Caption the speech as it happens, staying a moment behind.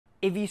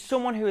If you're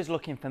someone who is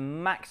looking for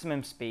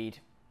maximum speed,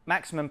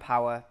 maximum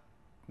power,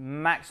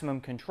 maximum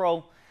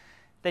control,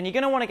 then you're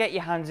going to want to get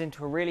your hands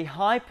into a really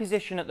high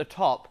position at the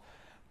top,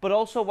 but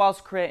also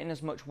whilst creating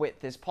as much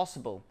width as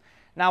possible.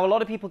 Now, a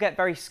lot of people get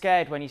very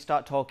scared when you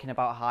start talking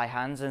about high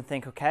hands and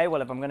think, okay,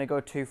 well, if I'm going to go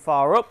too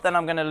far up, then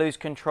I'm going to lose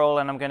control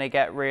and I'm going to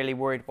get really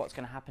worried what's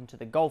going to happen to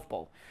the golf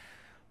ball.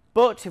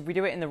 But if we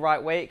do it in the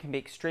right way, it can be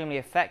extremely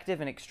effective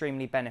and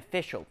extremely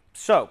beneficial.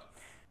 So,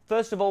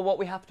 first of all, what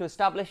we have to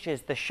establish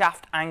is the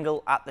shaft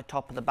angle at the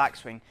top of the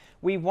backswing.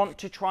 We want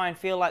to try and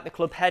feel like the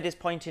club head is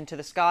pointing to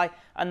the sky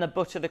and the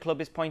butt of the club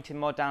is pointing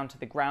more down to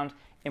the ground.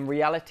 In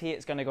reality,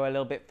 it's going to go a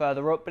little bit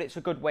further up, but it's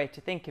a good way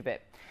to think of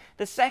it.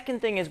 The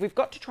second thing is we've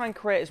got to try and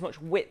create as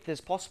much width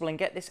as possible and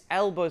get this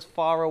elbow as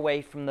far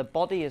away from the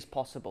body as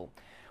possible.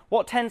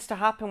 What tends to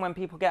happen when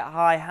people get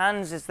high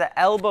hands is the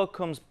elbow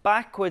comes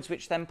backwards,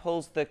 which then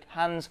pulls the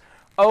hands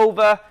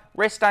over,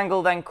 wrist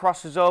angle then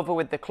crosses over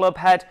with the club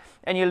head,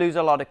 and you lose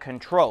a lot of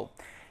control.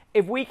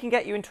 If we can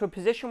get you into a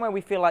position where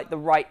we feel like the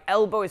right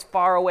elbow is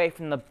far away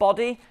from the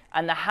body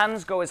and the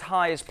hands go as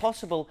high as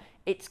possible,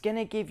 it's going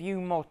to give you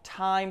more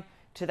time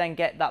to then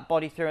get that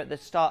body through at the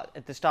start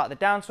of the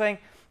downswing,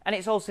 and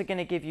it's also going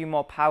to give you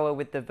more power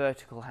with the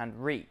vertical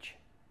hand reach.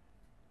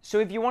 So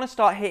if you want to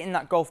start hitting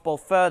that golf ball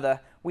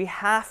further, we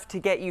have to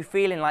get you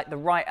feeling like the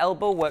right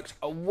elbow works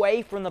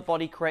away from the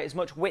body, create as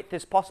much width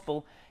as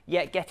possible,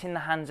 yet getting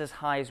the hands as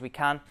high as we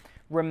can.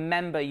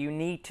 Remember, you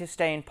need to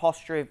stay in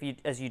posture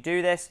as you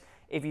do this.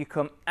 If you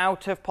come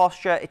out of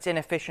posture, it's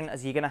inefficient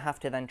as you're going to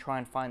have to then try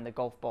and find the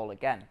golf ball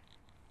again.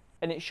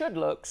 And it should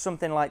look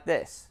something like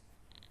this.